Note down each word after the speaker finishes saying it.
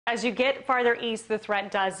As you get farther east, the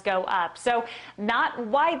threat does go up. So not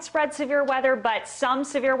widespread severe weather, but some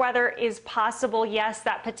severe weather is possible. Yes,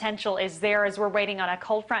 that potential is there as we're waiting on a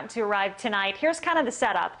cold front to arrive tonight. Here's kind of the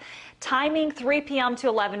setup. Timing 3 p.m. to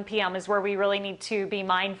 11 p.m. is where we really need to be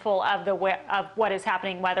mindful of what is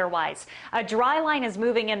happening weather-wise. A dry line is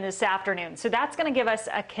moving in this afternoon, so that's going to give us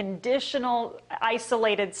a conditional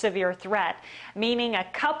isolated severe threat, meaning a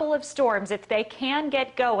couple of storms, if they can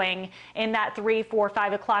get going in that 3, 4,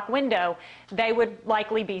 5 o'clock window, they would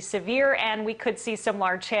likely be severe, and we could see some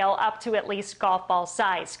large hail up to at least golf ball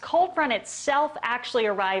size. Cold front itself actually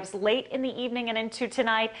arrives late in the evening and into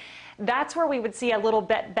tonight. That's where we would see a little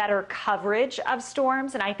bit better coverage of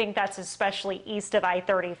storms, and I think that's especially east of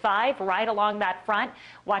I-35, right along that front,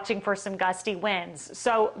 watching for some gusty winds.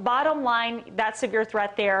 So bottom line, that severe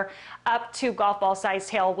threat there up to golf ball sized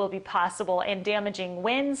hail will be possible, and damaging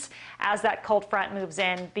winds as that cold front moves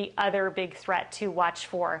in, the other big threat to watch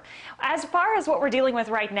for. As far as what we're dealing with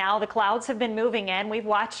right now, the clouds have been moving in. We've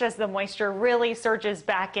watched as the moisture really surges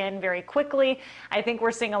back in very quickly. I think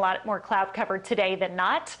we're seeing a lot more cloud cover today than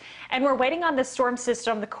not. And we're waiting on the storm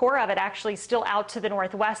system, the core of it actually still out to the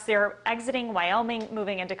northwest. They're exiting Wyoming,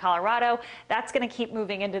 moving into Colorado. That's going to keep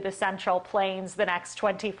moving into the central plains the next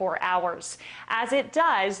 24 hours. As it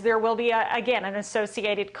does, there will be, again, an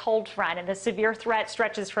associated cold front, and the severe threat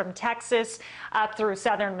stretches from Texas up through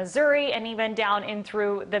southern Missouri and even down in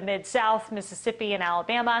through the mid-south, Mississippi and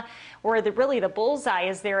Alabama, where really the bullseye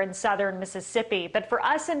is there in southern Mississippi. But for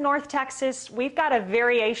us in North Texas, we've got a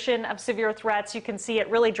variation of severe threats. You can see it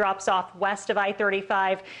really drops off west of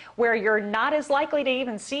I-35, where you're not as likely to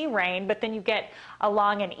even see rain, but then you get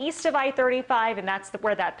along and east of I-35, and that's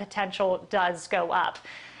where that potential does go up.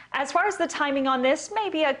 As far as the timing on this,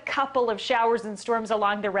 maybe a couple of showers and storms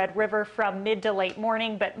along the Red River from mid to late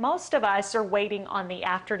morning, but most of us are waiting on the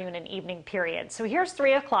afternoon and evening period. So here's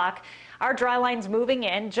 3 o'clock. Our dry line's moving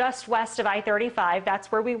in just west of I-35.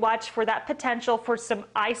 That's where we watch for that potential for some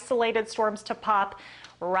isolated storms to pop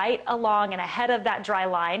right along and ahead of that dry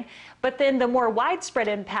line. But then the more widespread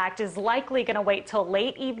impact is likely going to wait till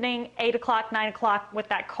late evening, 8 o'clock, 9 o'clock, with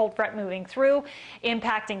that cold front moving through,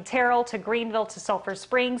 impacting Terrell to Greenville to Sulphur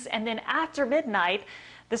Springs. And then after midnight,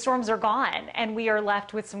 the storms are gone, and we are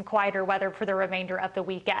left with some quieter weather for the remainder of the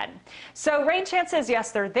weekend. So rain chances,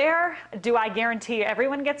 yes, they're there. Do I guarantee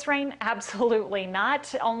everyone gets rain? Absolutely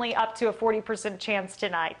not. Only up to a 40% chance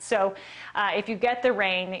tonight. So if you get the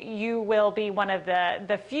rain, you will be one of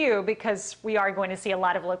the few, because we are going to see a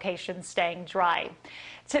lot of locations staying dry.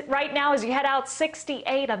 Right now, as you head out,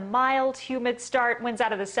 68, a mild, humid start, winds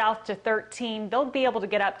out of the south to 13. They'll be able to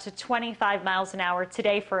get up to 25 miles an hour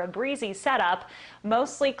today for a breezy setup.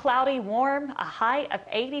 Mostly cloudy, warm, a high of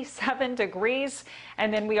 87 degrees.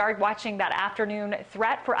 And then we are watching that afternoon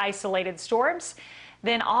threat for isolated storms.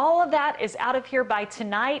 Then all of that is out of here by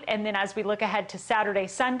tonight. And then as we look ahead to Saturday,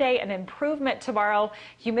 Sunday, an improvement tomorrow.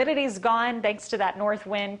 Humidity's gone thanks to that north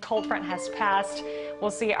wind. Cold front has passed. We'll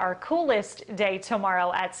see our coolest day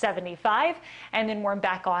tomorrow at 75, and then warm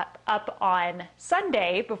back up on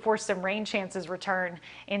Sunday before some rain chances return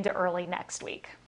into early next week.